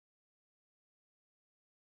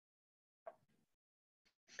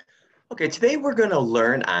Okay, today we're going to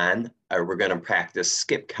we're going to practice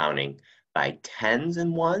skip counting by tens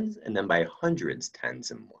and ones and then by hundreds,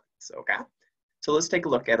 tens and ones, okay? So let's take a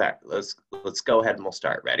look at that. Let's go ahead and we'll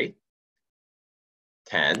start. Ready?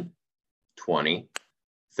 10, 20,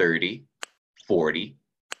 30, 40,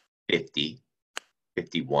 50,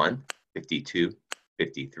 51, 52,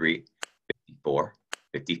 53, 54,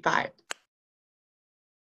 55.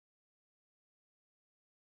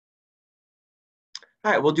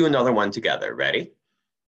 All right, we'll do another one together. Ready?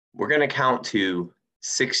 We're going to count to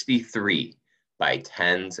 63 by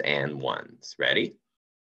tens and ones. Ready?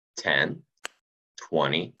 10,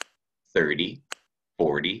 20, 30,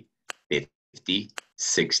 40, 50,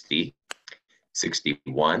 60,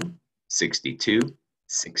 61, 62,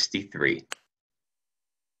 63.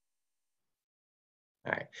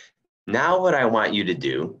 All right. Now what I want you to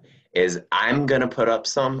do is I'm going to put up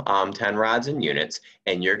some 10 rods and units,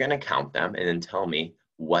 and you're going to count them and then tell me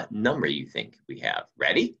what number you think we have.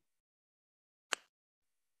 Ready?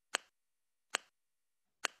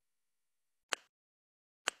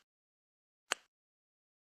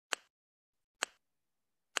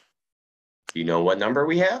 Do you know what number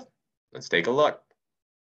we have? Let's take a look.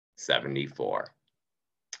 74.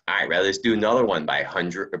 All right, let's do another one by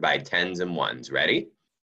tens and ones. Ready?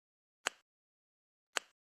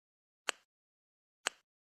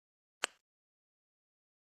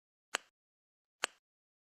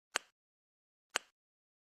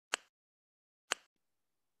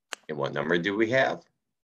 And what number do we have?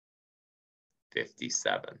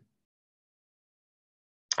 57. All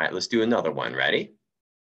right, let's do another one. Ready?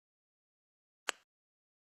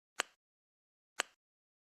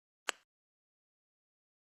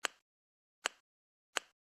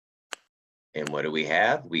 And what do we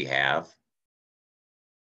have? We have,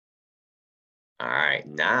 all right,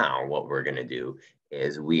 now what we're going to do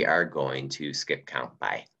is we are going to skip count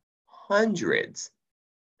by hundreds,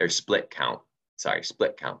 or split count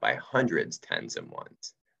by hundreds, tens, and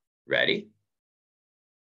ones. Ready?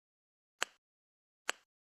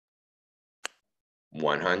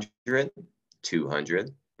 100,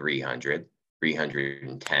 200, 300,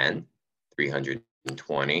 310,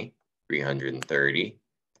 320, 330,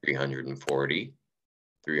 340,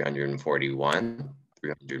 341,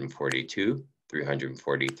 342,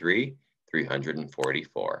 343,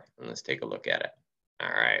 344. And let's take a look at it. All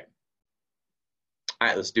right. All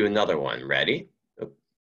right, let's do another one. Ready?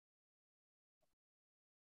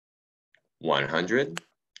 100,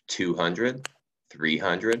 200,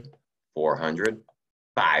 300, 400,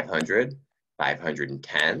 500,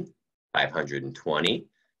 510, 520,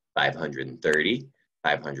 530,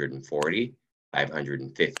 540,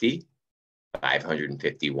 550,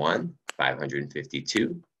 551,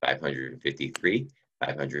 552, 553,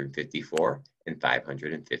 554, and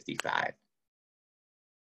 555.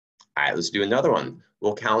 All right, let's do another one.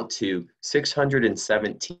 We'll count to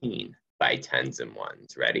 617 by tens and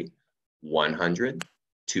ones. Ready? 100,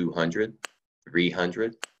 200,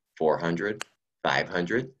 300, 400,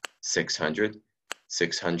 500, 600,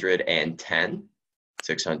 610,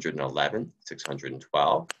 611,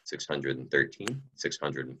 612, 613,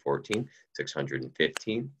 614,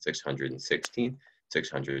 615, 616,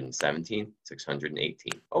 617,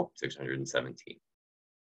 618. Oh, 617.